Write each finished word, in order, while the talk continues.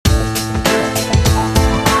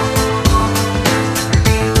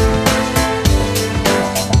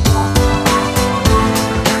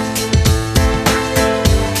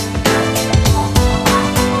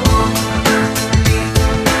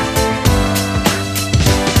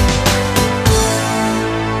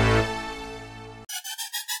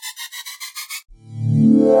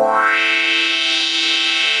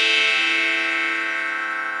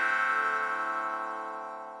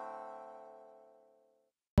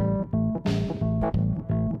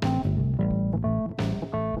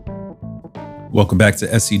Welcome back to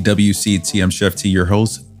SEWCT. I'm Chef T, your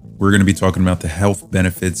host. We're going to be talking about the health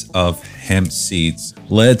benefits of hemp seeds.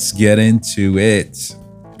 Let's get into it.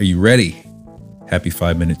 Are you ready? Happy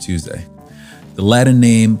 5 Minute Tuesday. The Latin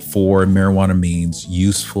name for marijuana means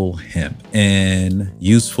useful hemp, and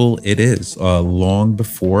useful it is. Long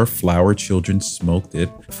before flower children smoked it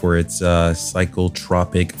for its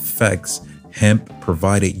psychotropic effects, hemp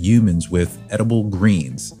provided humans with edible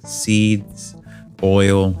greens, seeds,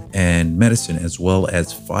 oil, and medicine, as well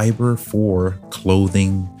as fiber for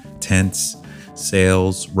clothing, tents,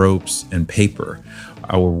 sails, ropes, and paper.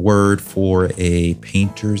 Our word for a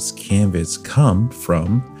painter's canvas come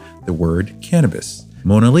from the word cannabis.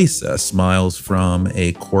 Mona Lisa smiles from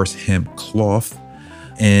a coarse hemp cloth.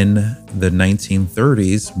 In the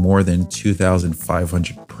 1930s, more than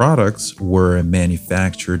 2,500 products were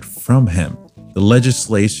manufactured from hemp. The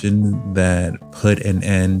legislation that put an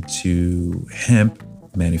end to hemp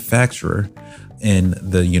manufacture in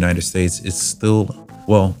the United States is still,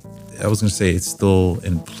 it's still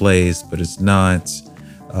in place, but it's not.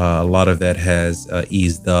 A lot of that has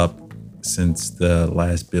eased up since the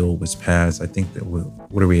last bill was passed. I think that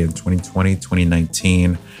what are we in 2020,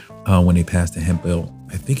 2019, when they passed the hemp bill.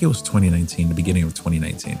 I think it was 2019, the beginning of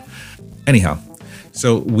 2019. Anyhow,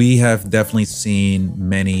 so we have definitely seen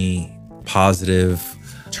many positive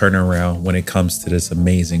turnaround when it comes to this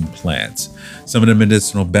amazing plant. Some of the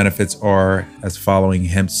medicinal benefits are as following: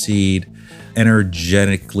 hemp seed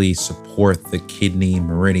energetically support the kidney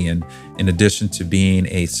meridian, in addition to being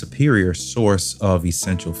a superior source of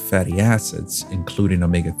essential fatty acids, including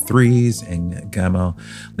omega-3s and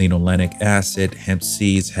gamma-linolenic acid. Hemp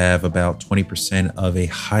seeds have about 20% of a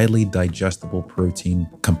highly digestible protein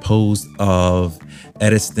composed of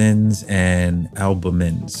edestins and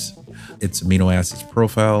albumins. Its amino acids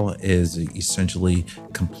profile is essentially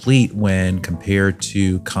complete when compared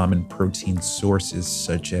to common protein sources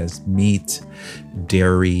such as meat,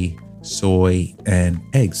 dairy, soy, and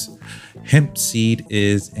eggs. Hemp seed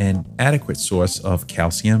is an adequate source of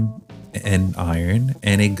calcium and iron,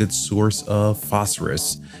 and a good source of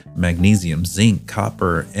phosphorus, magnesium, zinc,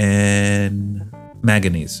 copper, and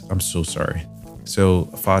manganese. So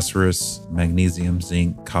phosphorus, magnesium,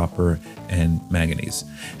 zinc, copper, and manganese.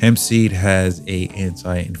 Hemp seed has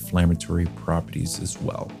anti-inflammatory properties as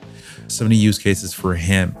well. Some of the use cases for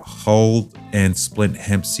hemp: hulled and split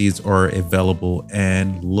hemp seeds are available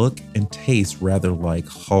and look and taste rather like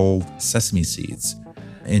hulled sesame seeds.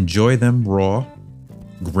 Enjoy them raw,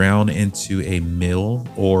 ground into a mill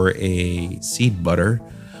or a seed butter,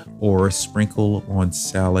 or sprinkle on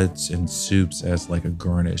salads and soups as like a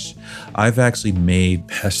garnish. I've actually made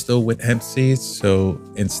pesto with hemp seeds. So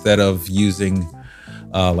instead of using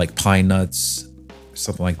like pine nuts,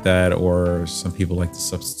 something like that, or some people like to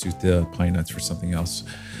substitute the pine nuts for something else,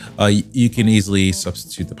 you can easily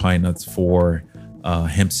substitute the pine nuts for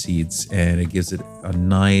hemp seeds, and it gives it a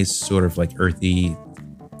nice sort of like earthy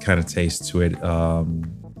kind of taste to it,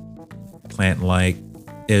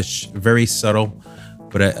 plant-like-ish, very subtle.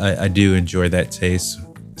 But I do enjoy that taste.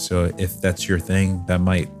 So if that's your thing, that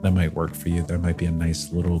might work for you. That might be a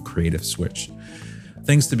nice little creative switch.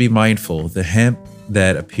 Things to be mindful: the hemp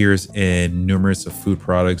that appears in numerous of food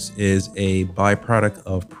products is a byproduct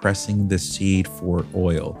of pressing the seed for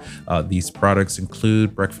oil. These products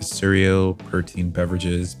include breakfast cereal, protein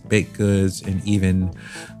beverages, baked goods, and even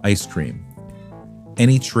ice cream.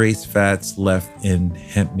 Any trace fats left in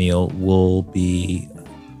hemp meal will be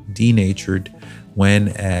denatured when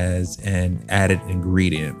as an added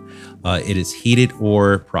ingredient. It is heated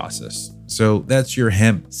or processed. So that's your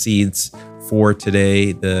hemp seeds for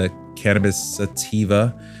today, the cannabis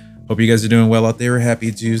sativa. Hope you guys are doing well out there.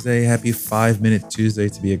 Happy Tuesday. Happy 5 Minute Tuesday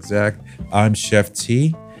to be exact. I'm Chef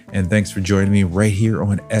T, and thanks for joining me right here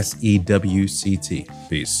on SEWCT.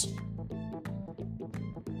 Peace.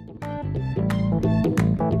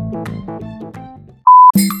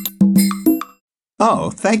 Oh,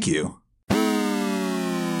 thank you.